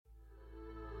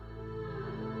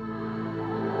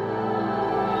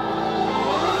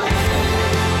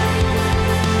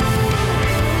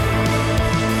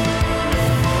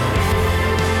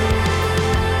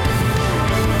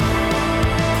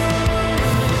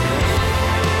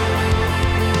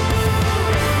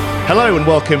Hello and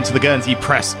welcome to the Guernsey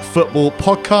Press Football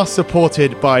Podcast,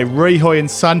 supported by Roy Hoy &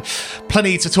 Son.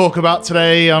 Plenty to talk about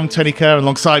today. I'm Tony Kerr, and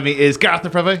alongside me is Gareth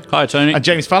Naprevo. Hi, Tony. And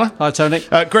James Fowler. Hi, Tony.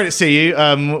 Great to see you.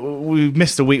 We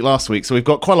missed a week last week, so we've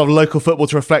got quite a lot of local football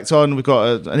to reflect on. We've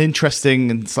got an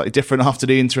interesting and slightly different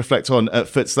afternoon to reflect on at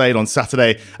Foots Lane on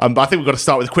Saturday. But I think we've got to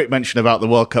start with a quick mention about the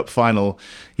World Cup final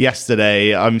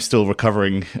yesterday. I'm still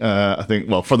recovering, I think,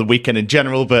 well, from the weekend in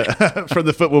general, but from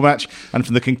the football match and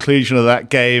from the conclusion of that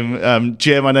game.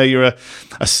 Jim, I know you're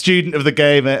a student of the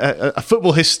game, a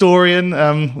football historian.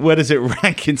 Where does it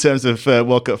rank in terms of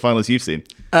World Cup finals you've seen?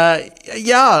 I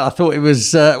thought it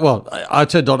was, I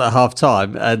turned on at half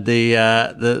time, and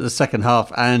the second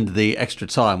half and the extra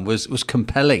time was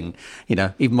compelling. You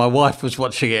know, even my wife was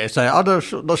watching it, saying, I'm not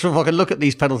sure if I can look at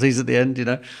these penalties at the end, you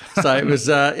know. So it was,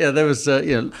 there was,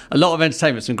 a lot of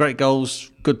entertainment, some great goals,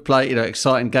 good play,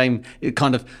 exciting game. It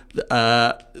kind of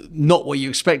not what you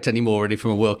expect anymore, really,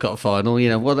 from a World Cup final. You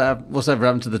know, what's ever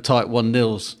happened to the tight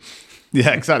 1-0s?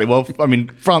 Yeah, exactly. Well, I mean,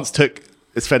 France took,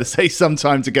 it's fair to say, some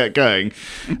time to get going.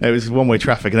 It was one-way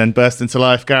traffic and then burst into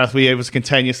life. Gareth, were you able to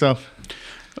contain yourself?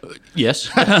 Yes.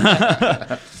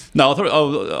 No, I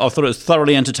thought it was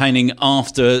thoroughly entertaining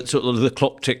after sort of the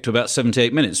clock ticked to about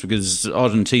 78 minutes, because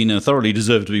Argentina thoroughly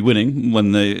deserved to be winning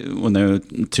when they were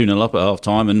 2-0 up at half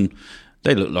time, and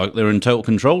they looked like they were in total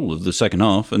control of the second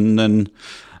half. And then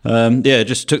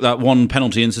just took that one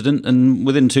penalty incident, and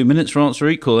within 2 minutes France were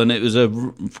equal, and it was a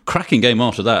cracking game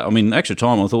after that. I mean, extra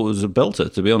time I thought was a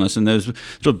belter, to be honest, and there was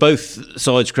sort of both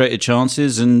sides created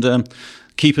chances, and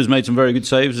keepers made some very good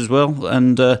saves as well.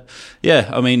 And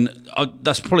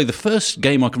that's probably the first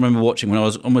game I can remember watching when I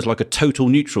was almost like a total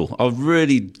neutral. I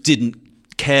really didn't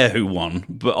care who won,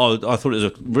 but I thought it was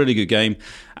a really good game.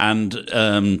 And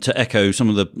to echo some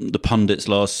of the pundits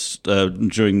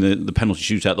during the penalty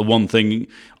shootout, the one thing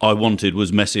I wanted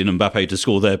was Messi and Mbappe to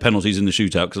score their penalties in the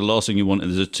shootout, because the last thing you wanted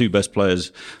is the two best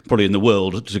players probably in the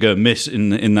world to go and miss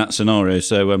in that scenario.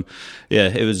 So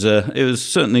it was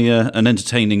certainly an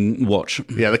entertaining watch.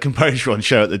 Yeah, the composure on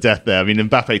show at the death there. I mean,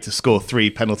 Mbappe to score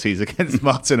 3 penalties against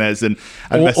Martinez and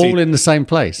Messi, all in the same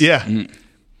place. Yeah.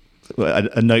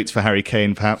 A note for Harry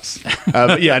Kane, perhaps.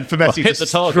 And for Messi, hit the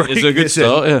target is a good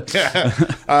start. Yeah.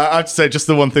 I have to say, just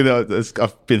the one thing that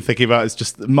I've been thinking about is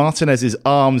just Martinez's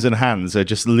arms and hands are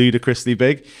just ludicrously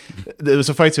big. There was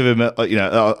a photo of him,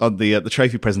 on the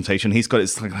trophy presentation. He's got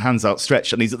his hands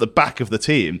outstretched, and he's at the back of the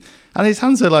team, and his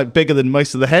hands are like bigger than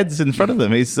most of the heads in front of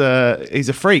them. He's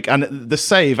a freak, and the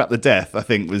save at the death, I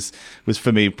think, was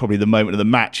for me probably the moment of the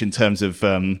match in terms of.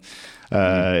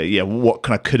 What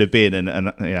kind of could have been,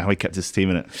 and how he kept his team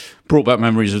in it. Brought back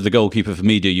memories of the goalkeeper for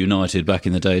Media United back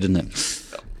in the day, didn't it?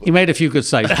 He made a few good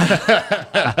saves.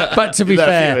 But to be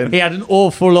fair, he had an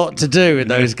awful lot to do in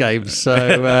those games.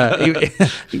 So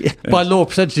by law of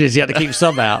percentages, he had to keep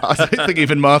some out. I don't think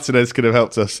even Martinez could have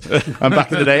helped us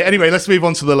back in the day. Anyway, let's move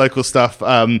on to the local stuff.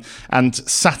 And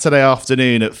Saturday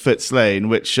afternoon at Foots Lane,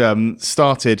 which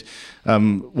started...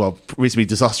 reasonably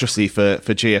disastrously for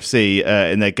GFC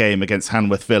in their game against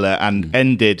Hanworth Villa, and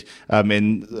ended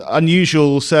in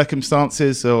unusual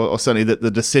circumstances, or certainly the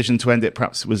decision to end it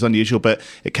perhaps was unusual, but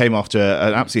it came after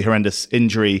an absolutely horrendous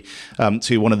injury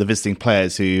to one of the visiting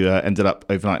players, who ended up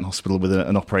overnight in hospital with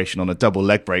an operation on a double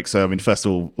leg break. So, I mean, first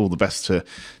of all the best to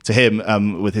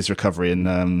him with his recovery, and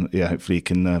hopefully he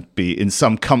can be in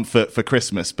some comfort for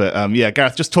Christmas. But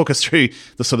Gareth, just talk us through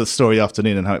the sort of story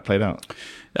afternoon and how it played out.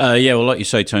 Well, like you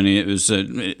say, Tony, it was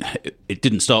it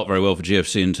didn't start very well for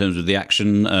GFC in terms of the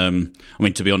action. I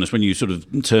mean, to be honest, when you sort of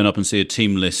turn up and see a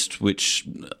team list, which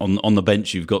on the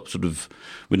bench you've got sort of,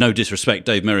 with no disrespect,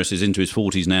 Dave Merris is into his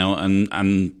 40s now,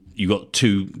 and you've got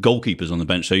 2 goalkeepers on the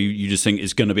bench, so you just think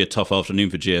it's going to be a tough afternoon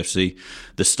for GFC.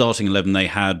 The starting 11 they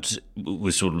had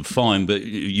was sort of fine, but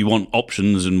you want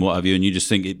options and what have you, and you just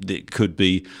think it could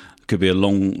be a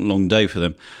long day for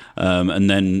them. And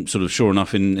then, sort of, sure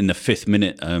enough, in the 5th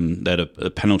minute, they had a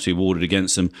penalty awarded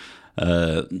against them.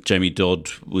 Jamie Dodd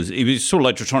was sort of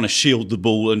like trying to shield the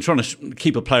ball and trying to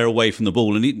keep a player away from the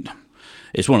ball, and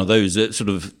it's one of those that sort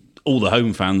of all the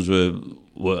home fans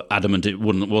were adamant it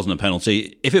wasn't a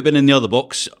penalty. If it had been in the other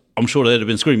box, I'm sure they'd have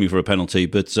been screaming for a penalty,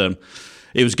 but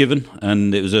it was given,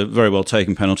 and it was a very well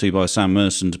taken penalty by Sam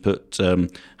Merson to put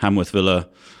Hanworth Villa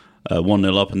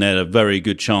 1-0 up, and they had a very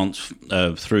good chance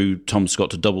through Tom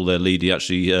Scott to double their lead. He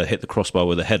actually hit the crossbar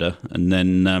with a header, and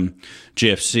then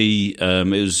GFC, it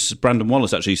was Brandon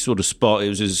Wallace actually sort of sparked. It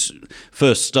was his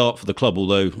first start for the club,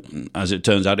 although as it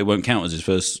turns out it won't count as his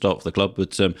first start for the club,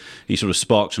 but he sort of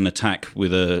sparked an attack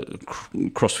with a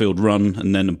crossfield run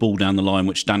and then a ball down the line,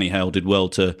 which Danny Hale did well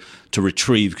to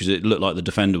retrieve, because it looked like the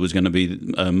defender was going to be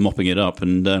mopping it up,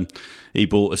 and he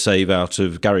brought a save out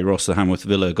of Gary Ross, the Hamworth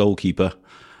Villa goalkeeper.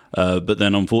 But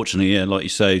then, unfortunately, like you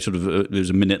say, sort of it was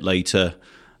a minute later.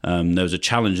 There was a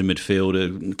challenge in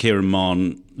midfield. Kieran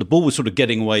Mann, the ball was sort of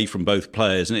getting away from both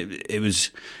players, and it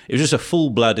was just a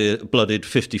full-blooded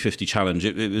 50-50 challenge.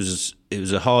 It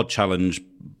was a hard challenge,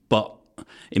 but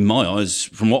in my eyes,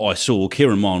 from what I saw,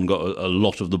 Kieran Mann got a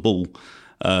lot of the ball.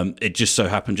 It just so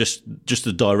happened, just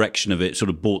the direction of it sort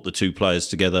of brought the two players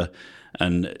together,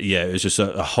 and yeah, it was just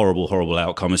a horrible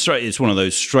outcome. It's one of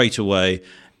those straight away.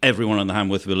 Everyone on the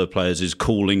Hamworth Villa players is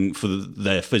calling for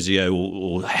their physio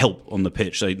or help on the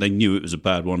pitch. They knew it was a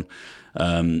bad one.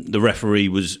 The referee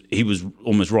was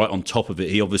almost right on top of it.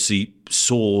 He obviously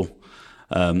saw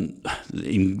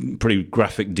in pretty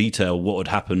graphic detail what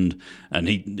had happened, and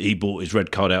he brought his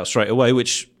red card out straight away,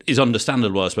 which is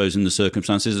understandable, I suppose, in the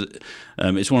circumstances.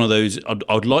 It's one of those.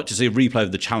 I'd like to see a replay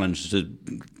of the challenge,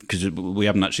 because we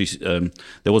haven't actually.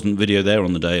 There wasn't video there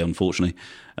on the day, unfortunately.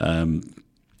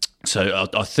 So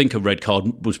I think a red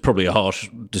card was probably a harsh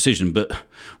decision, but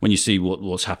when you see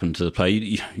what's happened to the play,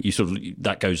 you sort of,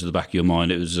 that goes to the back of your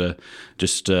mind. It was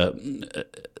just a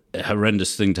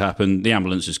horrendous thing to happen. The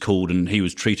ambulance is called, and he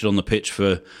was treated on the pitch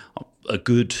for a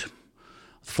good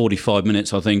 45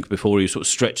 minutes, I think, before he was sort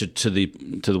of stretchered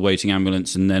to the waiting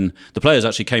ambulance, and then the players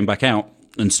actually came back out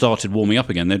and started warming up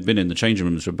again. They'd been in the changing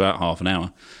rooms for about half an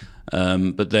hour.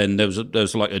 But then there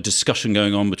was like a discussion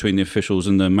going on between the officials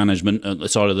and the management at the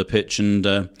side of the pitch, and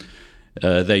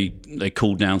they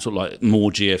called down sort of like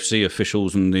more GFC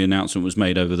officials, and the announcement was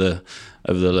made over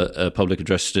the public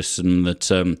address system that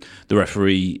the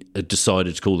referee had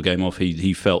decided to call the game off.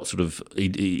 He felt sort of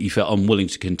he felt unwilling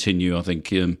to continue. I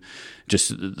think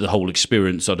just the whole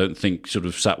experience, I don't think, sort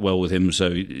of sat well with him,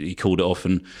 so he called it off.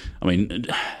 And I mean,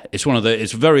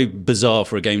 it's very bizarre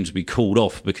for a game to be called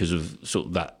off because of sort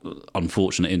of that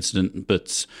unfortunate incident,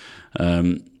 but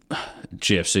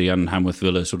GFC and Hamworth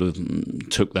Villa sort of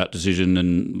took that decision,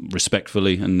 and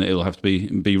respectfully, and it'll have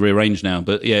to be rearranged now.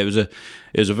 But yeah, it was a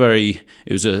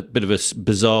bit of a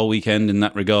bizarre weekend in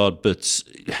that regard. But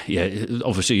yeah,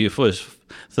 obviously your first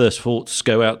thoughts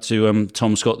go out to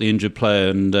Tom Scott, the injured player,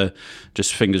 and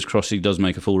just fingers crossed he does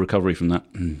make a full recovery from that.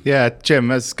 Yeah,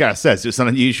 Jim, as Gareth says, it's an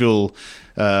unusual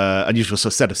sort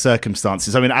of set of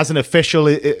circumstances. I mean, as an official,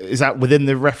 is that within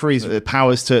the referee's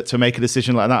powers to make a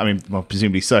decision like that? I mean, well,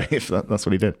 presumably so, if that's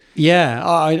what he did. Yeah,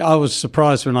 I was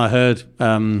surprised when I heard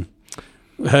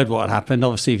what had happened.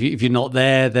 Obviously, if you're not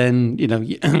there, then you know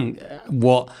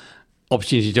what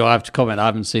opportunity do I have to comment? I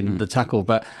haven't seen the tackle,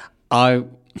 but I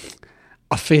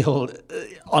feel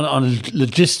on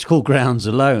logistical grounds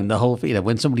alone, the whole,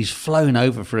 when somebody's flown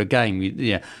over for a game,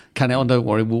 don't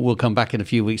worry, we'll come back in a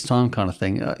few weeks' time, kind of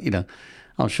thing.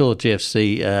 I'm sure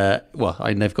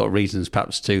GFC, they've got reasons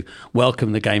perhaps to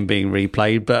welcome the game being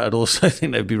replayed, but I'd also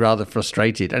think they'd be rather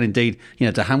frustrated. And indeed,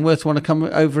 do Hamworth want to come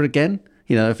over again?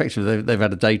 Effectively, they've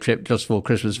had a day trip just for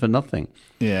Christmas for nothing.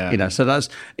 Yeah. So that's,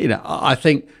 I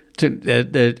think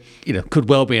could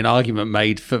well be an argument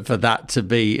made for that to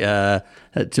be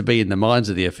in the minds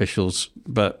of the officials,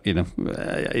 but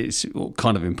it's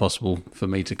kind of impossible for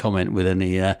me to comment with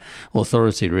any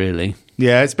authority, really.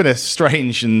 Yeah, it's been a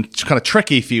strange and kind of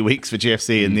tricky few weeks for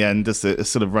GFC in the end, as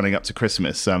sort of running up to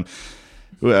Christmas.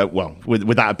 With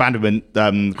that abandonment,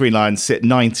 Green Lions sit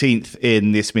 19th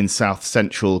in the Isthmian South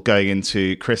Central going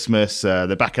into Christmas.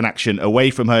 They're back in action away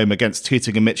from home against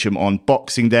Tooting and Mitcham on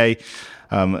Boxing Day.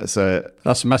 So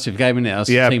that's a massive game, isn't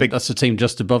it? That's a team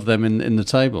just above them in the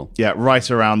table. Yeah, right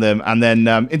around them. And then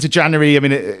into January, I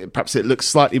mean, perhaps it looks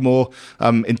slightly more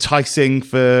enticing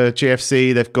for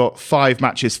GFC. They've got 5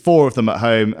 matches, 4 of them at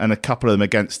home and a couple of them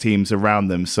against teams around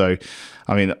them. So,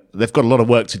 I mean, they've got a lot of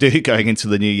work to do going into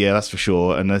the new year, that's for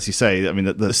sure. And as you say, I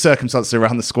mean, the circumstances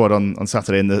around the squad on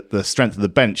Saturday and the strength of the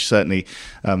bench, certainly,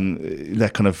 they're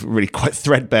kind of really quite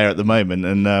threadbare at the moment.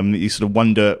 And you sort of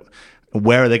wonder,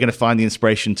 where are they going to find the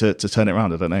inspiration to turn it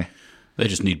around? I don't know. They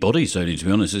just need bodies, don't they, to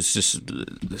be honest.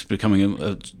 It's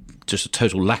becoming just a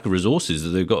total lack of resources that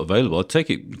they've got available. I take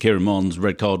it Kieran Mann's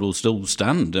red card will still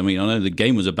stand. I mean, I know the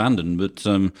game was abandoned, but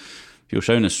if you're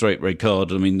shown a straight red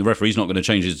card, I mean, the referee's not going to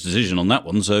change his decision on that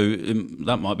one, so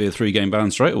that might be a 3-game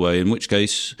ban straight away, in which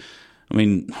case, I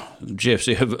mean,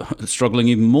 GFC are struggling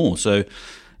even more. So,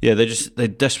 Yeah, they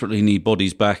desperately need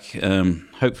bodies back.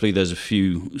 Hopefully, there's a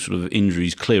few sort of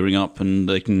injuries clearing up, and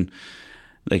they can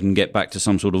get back to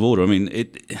some sort of order. I mean,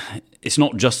 it's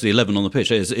not just the 11 on the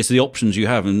pitch; it's the options you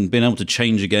have, and being able to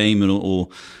change a game or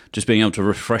just being able to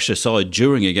refresh a side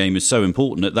during a game is so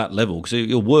important at that level, because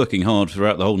you're working hard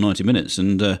throughout the whole 90 minutes,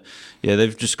 and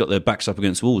they've just got their backs up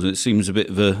against the walls, and it seems a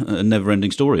bit of a never-ending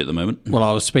story at the moment. Well,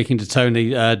 I was speaking to Tony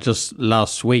just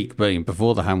last week,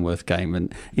 before the Hanworth game,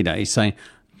 and he's saying,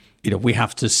 we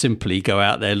have to simply go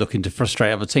out there looking to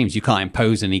frustrate other teams. You can't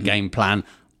impose any game plan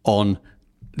on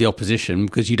the opposition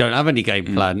because you don't have any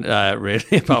game plan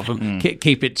really, apart from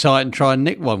keep it tight and try and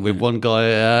nick one with one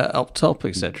guy up top,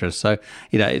 etc. So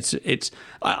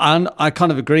I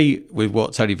kind of agree with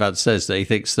what Tony Vance says, that he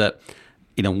thinks that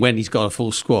when he's got a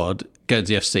full squad,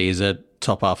 Guernsey FC is a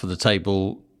top half of the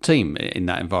table team in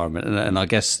that environment, and I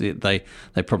guess they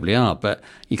probably are, but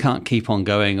you can't keep on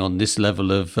going on this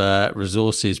level of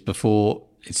resources before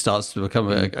it starts to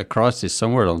become a crisis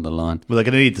somewhere along the line. Well, they're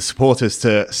going to need the supporters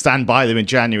to stand by them in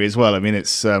January as well. I mean,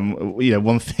 it's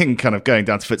one thing kind of going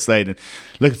down to Foots Lane, and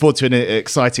looking forward to an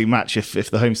exciting match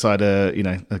if the home side are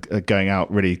going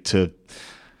out really to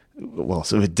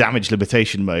sort of a damage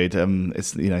limitation mode.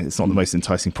 It's not the most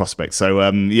enticing prospect. So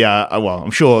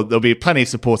I'm sure there'll be plenty of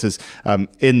supporters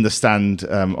in the stand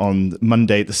on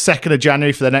Monday, the 2nd of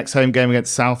January, for the next home game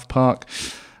against South Park.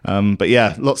 But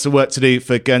yeah, lots of work to do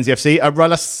for Guernsey FC. Right,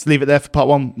 let's leave it there for part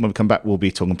one. When we come back, we'll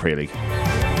be talking Premier League.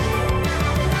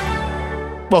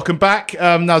 Welcome back.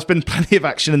 Now, there's been plenty of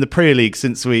action in the Premier League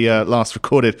since we last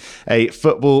recorded a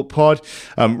football pod.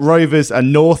 Rovers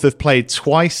and North have played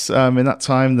twice in that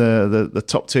time, the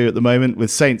top two at the moment,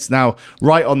 with Saints now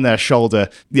right on their shoulder.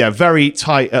 Yeah, very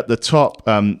tight at the top.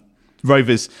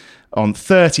 Rovers on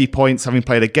 30 points, having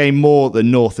played a game more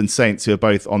than North and Saints, who are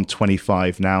both on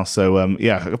 25 now. So,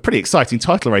 a pretty exciting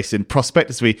title race in prospect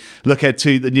as we look ahead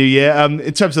to the new year.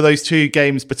 In terms of those two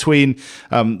games between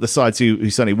the sides who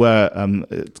certainly were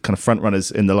kind of front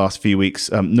runners in the last few weeks,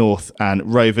 North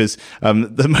and Rovers,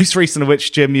 the most recent of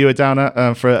which, Jim, you were down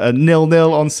at for a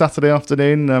 0-0 on Saturday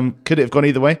afternoon. Could it have gone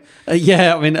either way? Odd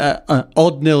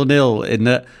 0-0 in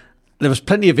that there was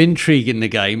plenty of intrigue in the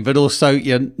game, but also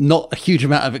not a huge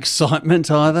amount of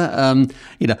excitement either.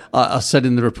 I said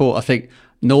in the report, I think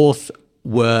North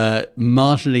were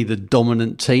marginally the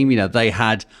dominant team. They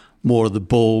had more of the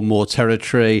ball, more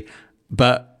territory,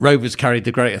 but Rovers carried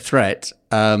the greater threat.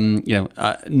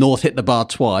 North hit the bar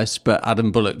twice, but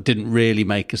Adam Bullock didn't really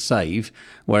make a save,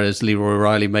 whereas Leroy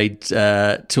Riley made 2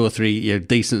 or 3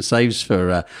 decent saves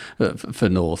for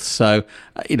North. So,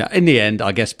 in the end,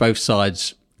 I guess both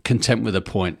sides content with a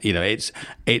point.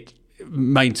 It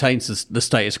maintains the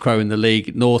status quo in the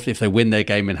league. North, if they win their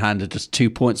game in hand, are just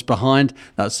 2 points behind.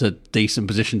 That's a decent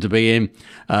position to be in.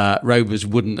 Rovers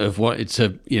wouldn't have wanted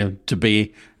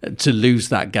to lose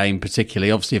that game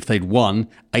particularly. Obviously, if they'd won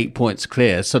 8 points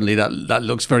clear, suddenly that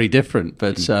looks very different.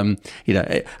 But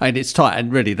it's tight,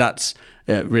 and really that's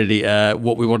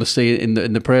what we want to see in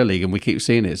the Premier League, and we keep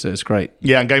seeing it, so it's great.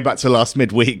 Yeah, and going back to last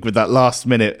midweek with that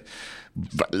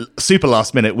super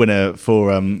last minute winner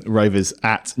for Rovers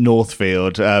at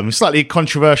Northfield. Slightly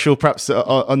controversial perhaps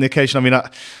on the occasion. I mean,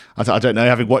 I don't know,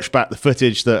 having watched back the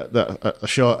footage that I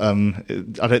shot,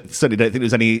 I certainly don't think there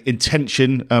was any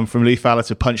intention from Lee Fowler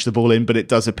to punch the ball in, but it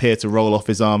does appear to roll off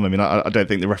his arm. I mean, I don't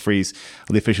think the referees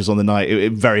or the officials on the night,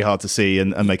 it very hard to see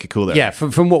and make a call there. Yeah,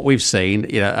 from what we've seen,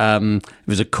 it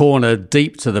was a corner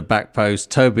deep to the back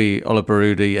post. Toby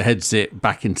Olabarudi heads it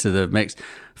back into the mix.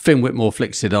 Finn Whitmore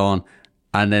flicks it on.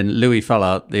 And then Louis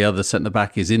Falla, the other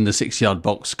centre-back, is in the 6-yard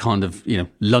box, kind of,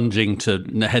 lunging to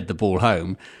head the ball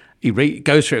home. He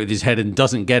goes for it with his head and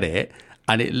doesn't get it.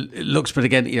 And it looks, but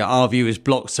again, our view is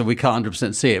blocked, so we can't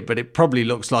 100% see it. But it probably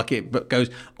looks like it goes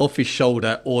off his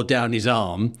shoulder or down his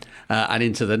arm and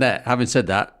into the net. Having said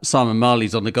that, Simon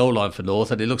Marley's on the goal line for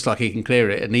North, and it looks like he can clear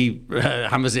it, and he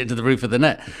hammers it into the roof of the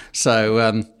net.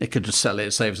 So it could just settle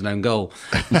it, saves an own goal.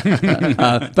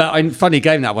 But funny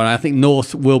game, that one. I think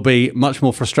North will be much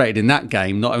more frustrated in that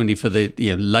game, not only for the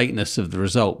lateness of the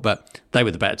result, but they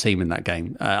were the better team in that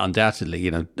game, undoubtedly.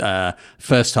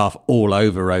 First half all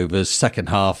over Rovers, second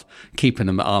half keeping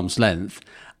them at arm's length,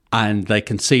 and they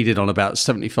conceded on about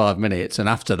 75 minutes, and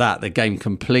after that the game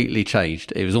completely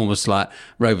changed. It was almost like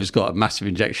Rovers got a massive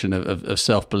injection of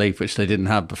self-belief, which they didn't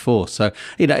have before. So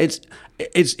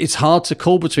it's hard to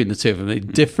call between the two of them.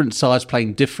 Different sides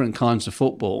playing different kinds of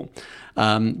football,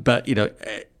 but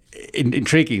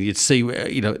intriguing. You'd see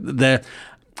they're.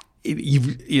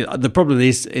 The problem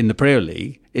is in the Premier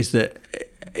League is that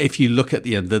if you look at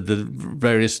the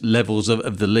various levels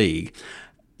of the league,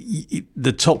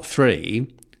 the top three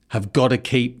have got to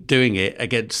keep doing it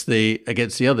against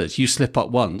the others. You slip up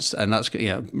once, and that's,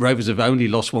 Rovers have only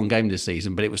lost one game this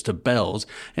season, but it was to Bells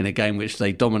in a game which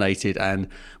they dominated, and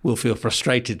will feel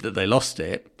frustrated that they lost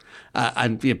it.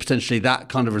 And potentially that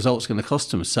kind of result's going to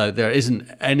cost them. So there isn't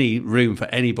any room for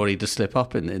anybody to slip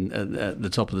up at the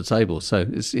top of the table. So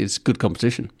it's good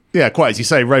competition. Yeah, quite as you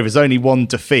say, Rovers only one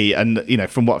defeat, and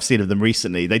from what I've seen of them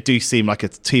recently, they do seem like a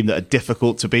team that are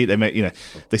difficult to beat.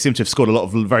 They seem to have scored a lot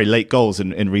of very late goals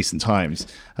in recent times.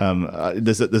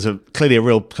 There's clearly a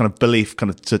real kind of belief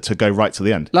to go right to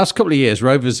the end. Last couple of years,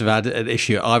 Rovers have had an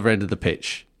issue at either end of the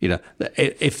pitch.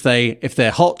 If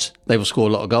they're hot, they will score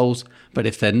a lot of goals, but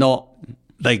if they're not,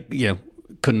 they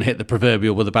couldn't hit the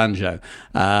proverbial with a banjo.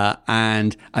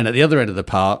 And at the other end of the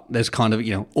park, there's kind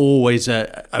of always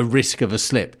a risk of a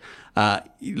slip. Like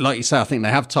you say, I think they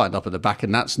have tightened up at the back,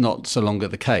 and that's not so longer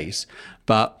the case.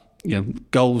 But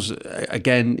goals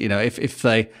again.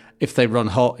 If they run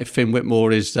hot, if Finn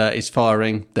Whitmore is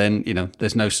firing, then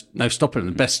there's no stopping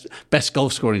them. The best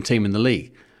goal scoring team in the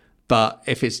league. But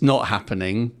if it's not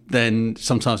happening, then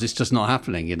sometimes it's just not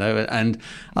happening, And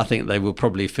I think they will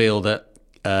probably feel that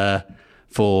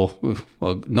for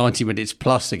 90 minutes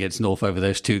plus against North over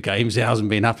those two games, it hasn't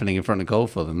been happening in front of goal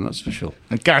for them, that's for sure.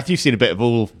 And Gareth, you've seen a bit of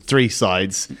all three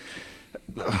sides.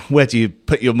 Where do you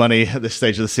put your money at this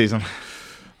stage of the season?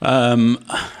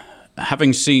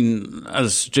 Having seen,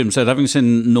 as Jim said,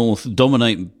 North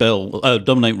dominate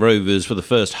Rovers for the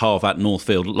first half at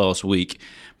Northfield last week,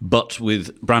 but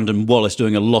with Brandon Wallace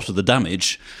doing a lot of the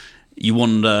damage, you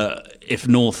wonder if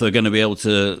North are going to be able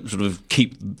to sort of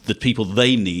keep the people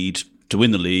they need to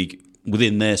win the league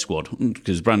within their squad.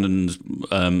 Because Brandon's,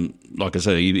 like I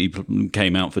say, he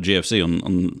came out for GFC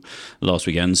on last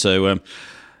weekend. So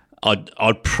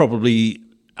I'd probably,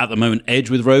 at the moment, edge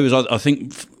with Rovers. I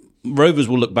think Rovers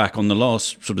will look back on the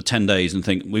last sort of 10 days and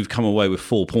think we've come away with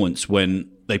 4 points when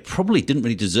they probably didn't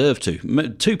really deserve to.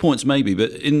 2 points maybe,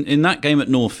 but in that game at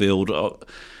Northfield,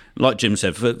 like Jim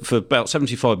said, for about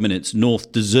 75 minutes,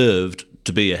 North deserved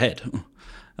to be ahead.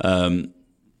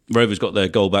 Rovers got their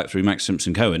goal back through Max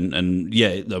Simpson-Cohen, and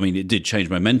it did change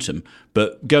momentum.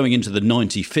 But going into the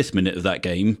 95th minute of that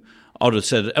game, I'd have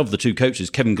said, of the two coaches,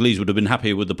 Kevin Glees would have been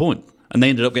happier with the point. And they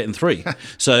ended up getting 3.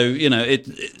 So,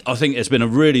 I think it's been a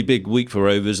really big week for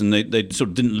Rovers, and they sort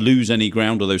of didn't lose any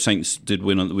ground, although Saints did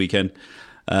win on the weekend.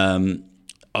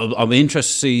 I'll be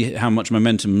interested to see how much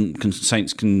momentum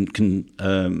Saints can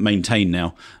maintain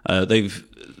now.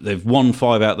 They've won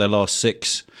 5 out of their last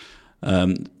 6,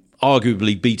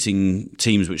 arguably beating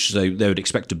teams which they would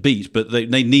expect to beat, but they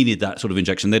needed that sort of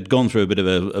injection. They'd gone through a bit of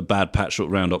a bad patch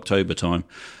around October time.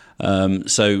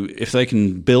 So if they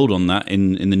can build on that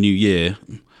in the new year,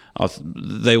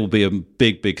 they will be a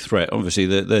big threat. Obviously,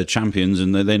 they're champions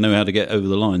and they know how to get over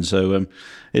the line. So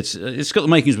it's got the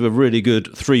makings of a really good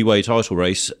 3-way title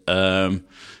race.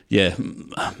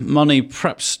 Money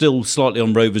perhaps still slightly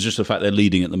on Rovers, just the fact they're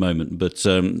leading at the moment. But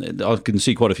I can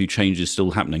see quite a few changes still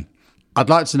happening. I'd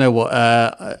like to know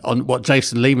what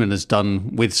Jason Lehmann has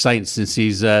done with Saints since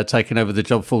he's taken over the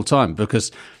job full time,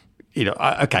 because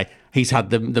he's had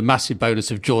the massive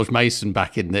bonus of George Mason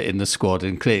back in the squad,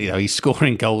 and clearly he's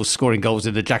scoring goals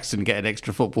in the Jackson, getting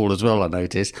extra football as well, I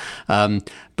noticed.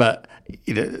 But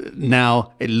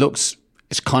now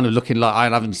it's kind of looking like, I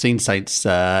haven't seen Saints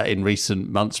in recent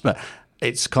months, but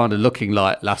it's kind of looking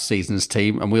like last season's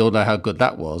team, and we all know how good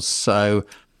that was. So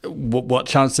what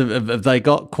chance have they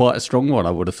got? Quite a strong one,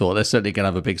 I would have thought. They're certainly going to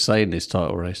have a big say in this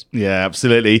title race. Yeah,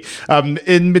 absolutely.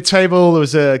 In mid-table, there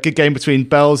was a good game between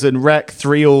Bells and Rec,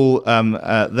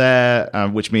 3-3 there,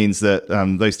 which means that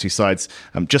those two sides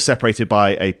just separated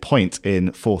by a point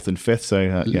in 4th and 5th.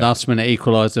 So last-minute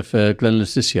equaliser for Glenn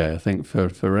Letitia, I think, for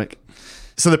Rec.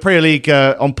 So the Premier League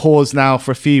on pause now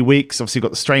for a few weeks. Obviously, you've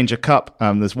got the Stranger Cup.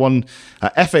 There's one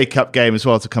FA Cup game as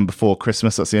well to come before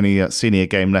Christmas. That's the only senior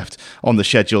game left on the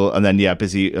schedule. And then,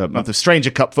 busy month of Stranger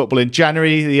Cup football in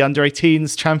January. The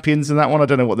under-18s champions in that one. I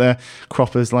don't know what their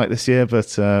crop is like this year,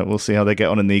 but we'll see how they get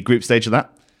on in the group stage of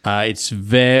that. It's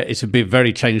a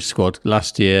very changed squad.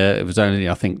 Last year, it was only,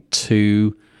 I think,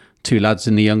 two lads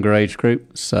in the younger age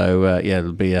group. So,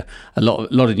 there'll be a lot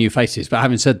of new faces. But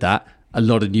having said that, a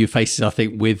lot of new faces, I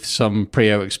think, with some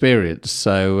Prio experience.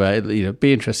 So,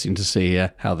 be interesting to see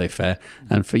how they fare.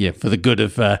 And for the good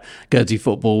of Guernsey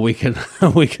football, we can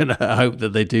hope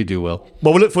that they do well.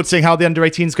 Well, we'll look forward to seeing how the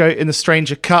under-18s go in the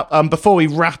Stranger Cup. Before we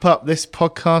wrap up this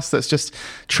podcast, let's just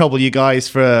trouble you guys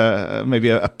for maybe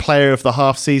a player of the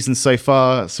half season so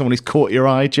far. Someone who's caught your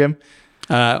eye, Jim?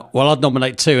 Well, I'd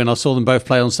nominate 2, and I saw them both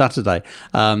play on Saturday.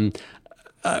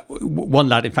 one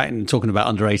lad, in fact, talking about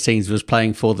under-18s, was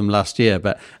playing for them last year.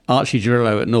 But Archie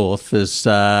Girillo at North was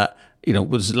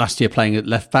last year playing at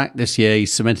left back. This year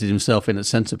he's cemented himself in at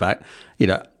centre back.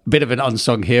 A bit of an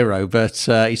unsung hero, but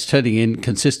he's turning in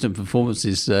consistent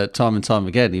performances time and time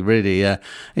again. He really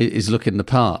is looking the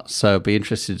part. So I'd be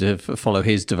interested to follow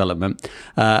his development.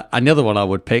 And the other one I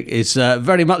would pick is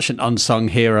very much an unsung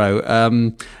hero.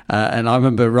 And I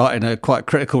remember writing a quite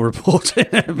critical report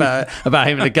about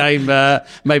him in a game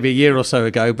maybe a year or so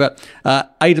ago. But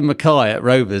Aidan Mackay at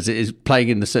Rovers is playing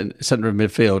in the centre of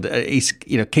midfield. He's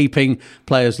keeping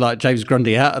players like James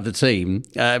Grundy out of the team,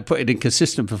 putting in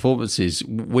consistent performances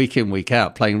week in, week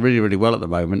out, playing really, really well at the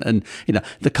moment. And,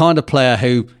 the kind of player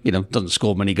who, doesn't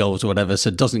score many goals or whatever, so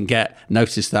doesn't get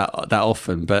noticed that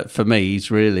often. But for me,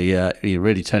 he's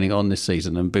really turning on this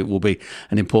season and will be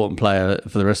an important player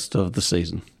for the rest of the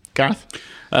season. Gareth?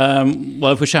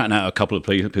 Well, if we're shouting out a couple of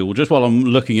people, just while I'm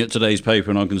looking at today's paper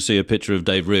and I can see a picture of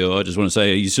Dave Rio, I just want to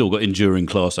say he's still got enduring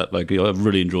class, that bloke. I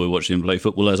really enjoy watching him play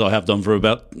football, as I have done for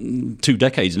about 2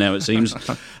 decades now, it seems.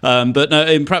 But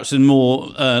no, perhaps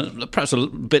a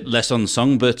bit less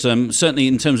unsung, but certainly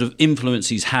in terms of influence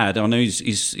he's had. I know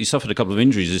he's suffered a couple of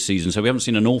injuries this season, so we haven't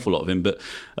seen an awful lot of him. But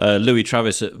Louis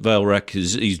Travis at Vale Rec,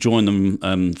 he's joined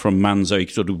them from Manzo. He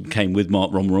sort of came with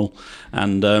Mark Romerall,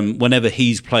 and whenever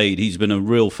he's played, he's been a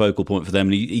real focal point for them,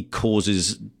 and he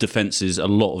causes defences a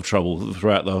lot of trouble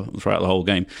throughout the whole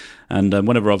game. And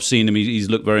whenever I've seen him, he's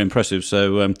looked very impressive.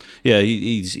 So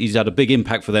he's had a big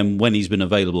impact for them when he's been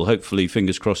available. Hopefully,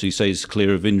 fingers crossed, he stays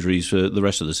clear of injuries for the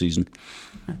rest of the season.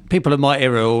 People in my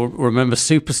era will remember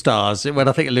superstars. When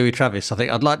I think of Louis Travis, I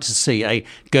think I'd like to see a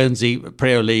Guernsey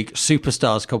Premier League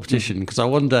superstars competition, because I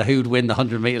wonder who'd win the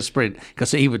 100-metre sprint,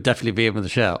 because he would definitely be in with a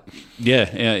shout.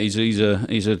 Yeah, he's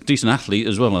a decent athlete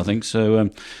as well, I think. So.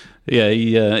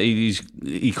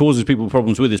 He causes people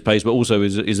problems with his pace, but also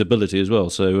his ability as well.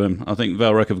 So I think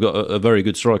Vale Rec have got a very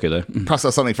good striker there. Perhaps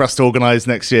that's something for us to organise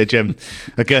next year, Jim.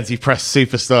 A Guernsey Press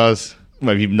Superstars.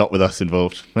 Maybe not with us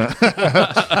involved. We'll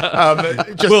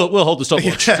hold the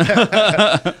stopwatch.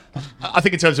 I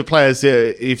think in terms of players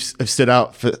who've stood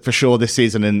out for sure this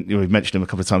season, and we've mentioned him a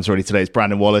couple of times already today, is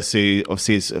Brandon Wallace, who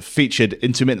obviously is featured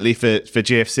intermittently for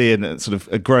GFC and sort of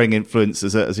a growing influence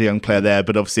as a young player there,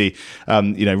 but obviously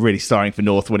really starring for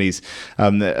North when he's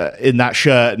in that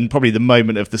shirt. And probably the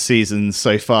moment of the season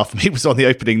so far for me was on the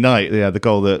opening night, the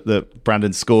goal that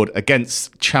Brandon scored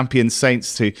against champion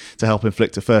Saints to help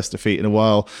inflict a first defeat in a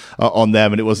while on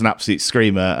them, and it was an absolute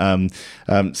screamer.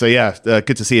 Good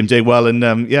to see him doing well,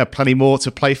 and plenty more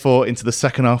to play for into the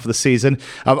second half of the season.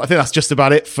 I think that's just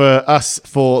about it for us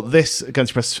for this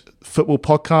Guernsey Press Football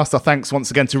podcast. Our thanks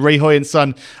once again to Rihoy and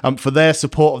Son for their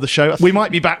support of the show. We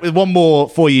might be back with one more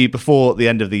for you before the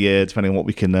end of the year, depending on what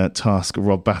we can task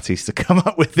Rob Batties to come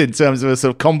up with in terms of a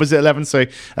sort of composite 11. So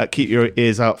keep your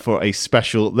ears out for a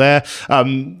special there.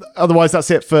 Otherwise, that's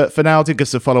it for now. Do give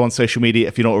us a follow on social media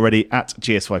if you're not already. At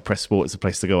GSY Press Sport is the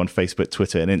place to go on Facebook,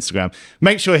 Twitter, and Instagram.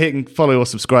 Make sure you're hitting follow or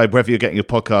subscribe wherever you're getting your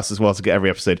podcasts as well, to get every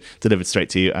episode delivered straight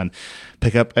to you, and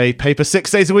pick up a paper 6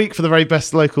 days a week for the very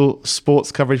best local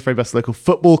sports coverage, very best local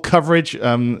football coverage.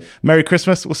 Merry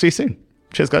Christmas. We'll see you soon.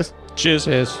 Cheers, guys. Cheers.